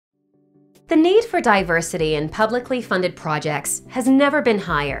The need for diversity in publicly funded projects has never been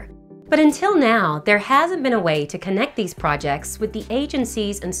higher. But until now, there hasn't been a way to connect these projects with the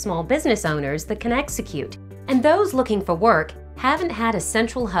agencies and small business owners that can execute. And those looking for work haven't had a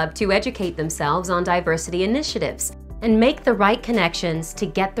central hub to educate themselves on diversity initiatives and make the right connections to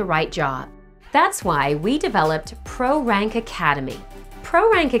get the right job. That's why we developed ProRank Academy.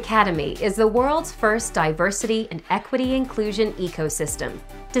 ProRank Academy is the world's first diversity and equity inclusion ecosystem,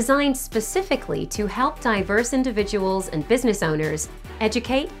 designed specifically to help diverse individuals and business owners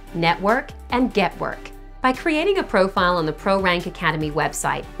educate, network, and get work. By creating a profile on the ProRank Academy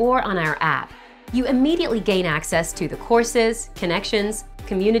website or on our app, you immediately gain access to the courses, connections,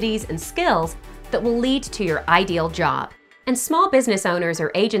 communities, and skills that will lead to your ideal job. And small business owners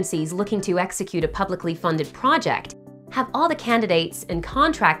or agencies looking to execute a publicly funded project have all the candidates and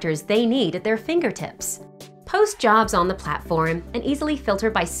contractors they need at their fingertips. Post jobs on the platform and easily filter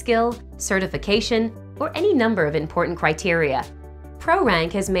by skill, certification, or any number of important criteria.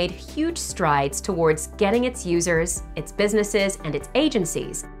 ProRank has made huge strides towards getting its users, its businesses, and its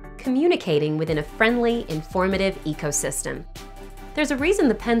agencies communicating within a friendly, informative ecosystem. There's a reason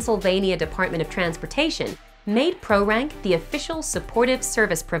the Pennsylvania Department of Transportation made ProRank the official supportive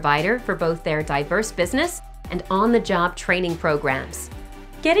service provider for both their diverse business and on-the-job training programs.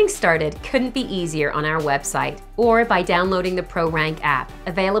 Getting started couldn't be easier on our website or by downloading the ProRank app,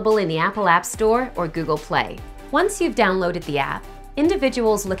 available in the Apple App Store or Google Play. Once you've downloaded the app,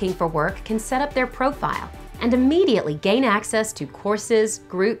 individuals looking for work can set up their profile and immediately gain access to courses,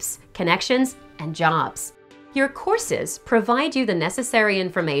 groups, connections, and jobs. Your courses provide you the necessary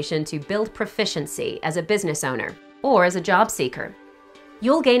information to build proficiency as a business owner or as a job seeker.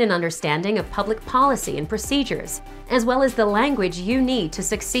 You'll gain an understanding of public policy and procedures, as well as the language you need to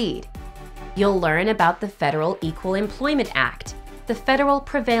succeed. You'll learn about the Federal Equal Employment Act, the Federal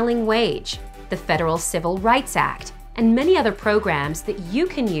Prevailing Wage, the Federal Civil Rights Act, and many other programs that you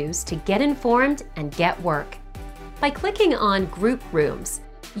can use to get informed and get work. By clicking on Group Rooms,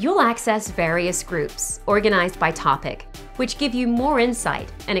 you'll access various groups organized by topic, which give you more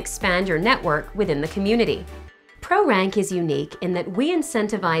insight and expand your network within the community. ProRank is unique in that we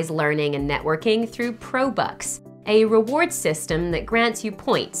incentivize learning and networking through ProBucks, a reward system that grants you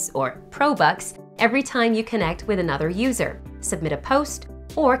points, or ProBucks, every time you connect with another user, submit a post,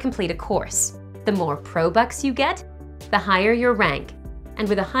 or complete a course. The more ProBucks you get, the higher your rank. And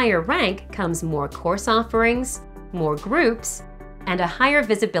with a higher rank comes more course offerings, more groups, and a higher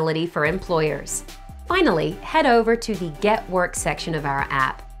visibility for employers. Finally, head over to the Get Work section of our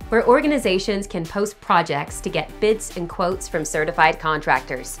app, where organizations can post projects to get bids and quotes from certified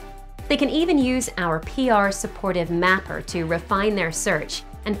contractors. They can even use our PR supportive mapper to refine their search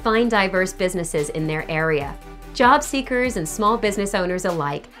and find diverse businesses in their area. Job seekers and small business owners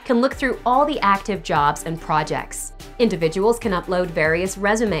alike can look through all the active jobs and projects. Individuals can upload various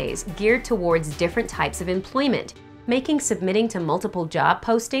resumes geared towards different types of employment, making submitting to multiple job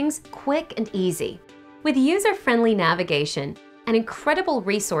postings quick and easy. With user-friendly navigation and incredible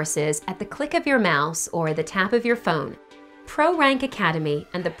resources at the click of your mouse or the tap of your phone, ProRank Academy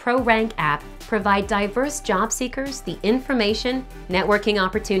and the ProRank app provide diverse job seekers the information, networking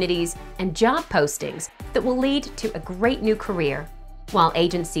opportunities, and job postings that will lead to a great new career, while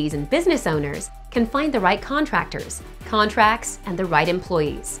agencies and business owners can find the right contractors, contracts, and the right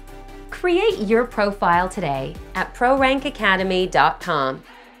employees. Create your profile today at ProRankAcademy.com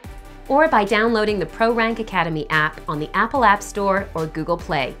or by downloading the ProRank Academy app on the Apple App Store or Google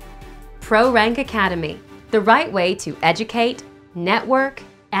Play. ProRank Academy, the right way to educate, network,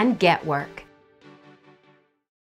 and get work.